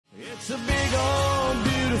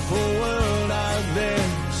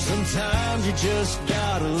you just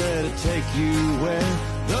gotta let it take you where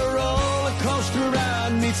the roller coaster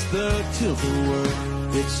ride meets the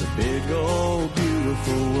tilt-a-whirl. It's a big old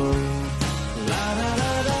beautiful world. La da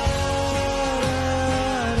da da da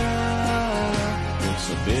da. It's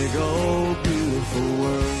a big old beautiful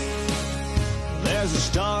world. There's a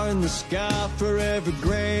star in the sky for every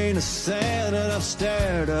grain of sand, and I've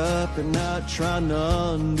stared up at night trying to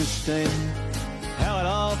understand how it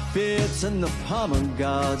all fits in the palm of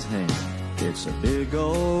God's hand. It's a big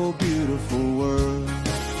old beautiful world.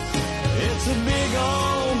 It's a big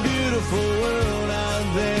old beautiful world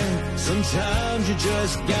out there. Sometimes you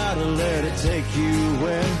just gotta let it take you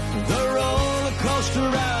where the roller coaster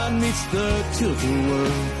ride meets the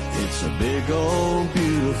tilt-a-whirl. It's a big old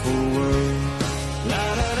beautiful world.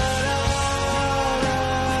 La da da da da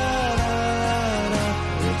da.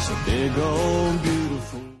 It's a big old beautiful world.